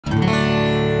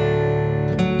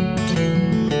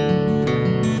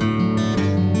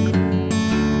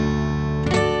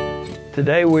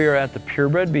Today we are at the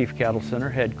Purebred Beef Cattle Center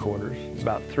headquarters,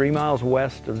 about 3 miles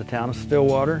west of the town of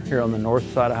Stillwater, here on the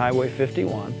north side of Highway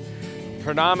 51.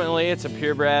 Predominantly it's a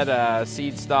purebred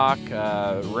seed stock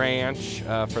ranch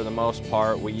for the most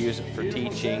part. We use it for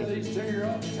teaching.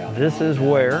 This is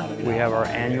where we have our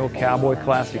annual Cowboy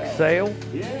Classic Sale.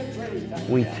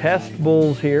 We test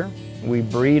bulls here, we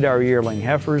breed our yearling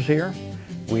heifers here,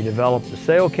 we develop the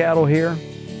sale cattle here,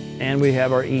 and we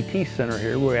have our ET Center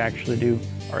here where we actually do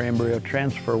our embryo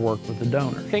transfer work with the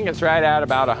donor. I think it's right at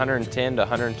about 110 to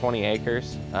 120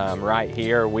 acres right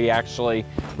here. We actually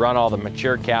run all the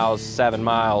mature cows 7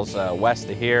 miles west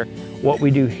of here. What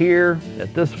we do here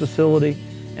at this facility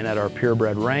and at our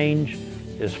purebred range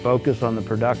is focus on the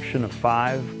production of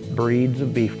 5 breeds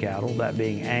of beef cattle, that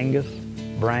being Angus,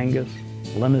 Brangus,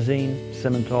 Limousin,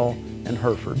 Simmental, and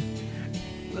Hereford.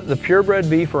 The purebred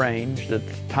beef range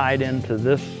that's tied into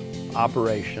this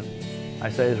operation, I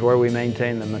say, is where we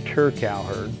maintain the mature cow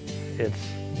herd. It's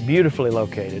beautifully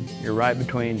located. You're right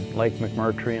between Lake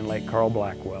McMurtry and Lake Carl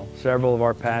Blackwell. Several of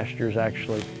our pastures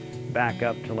actually back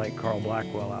up to Lake Carl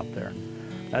Blackwell out there.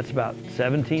 That's about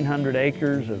 1,700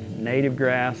 acres of native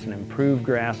grass and improved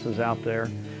grasses out there.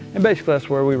 And basically that's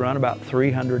where we run about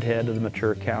 300 head of the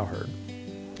mature cow herd.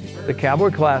 The Cowboy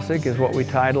Classic is what we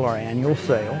title our annual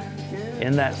sale.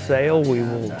 In that sale, we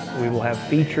will have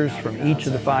features from each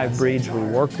of the 5 breeds we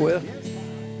work with.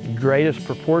 The greatest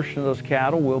proportion of those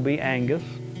cattle will be Angus.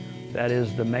 That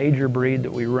is the major breed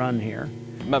that we run here.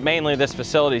 But mainly this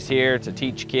facility's here to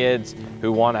teach kids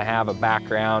who want to have a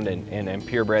background in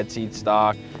purebred seed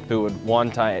stock, who would one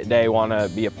day want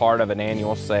to be a part of an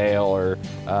annual sale or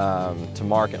to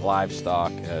market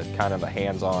livestock, kind of a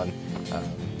hands-on,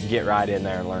 get right in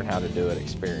there and learn how to do it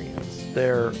experience.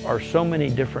 There are so many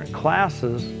different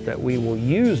classes that we will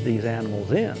use these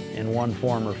animals in one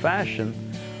form or fashion,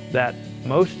 that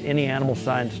most any animal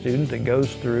science student that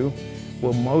goes through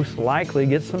will most likely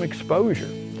get some exposure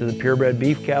to the Purebred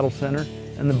Beef Cattle Center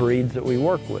and the breeds that we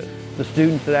work with. The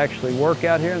students that actually work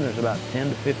out here, and there's about 10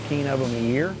 to 15 of them a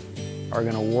year, are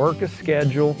going to work a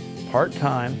schedule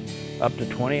part-time up to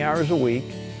 20 hours a week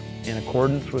in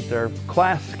accordance with their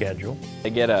class schedule. They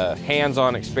get a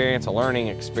hands-on experience, a learning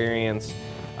experience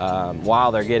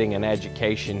while they're getting an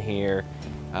education here,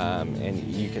 and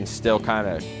you can still kind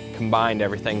of combine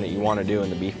everything that you want to do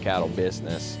in the beef cattle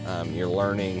business. You're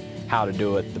learning how to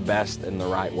do it the best and the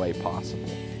right way possible.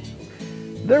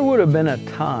 There would have been a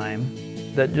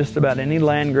time that just about any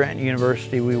land-grant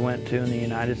university we went to in the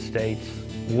United States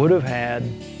would have had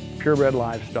purebred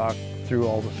livestock through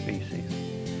all the species.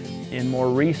 In more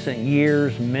recent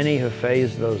years, many have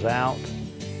phased those out.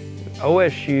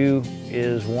 OSU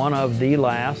is one of the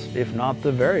last, if not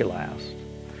the very last.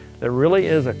 There really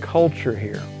is a culture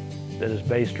here that is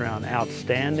based around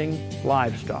outstanding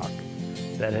livestock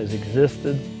that has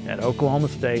existed at Oklahoma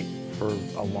State for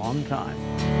a long time.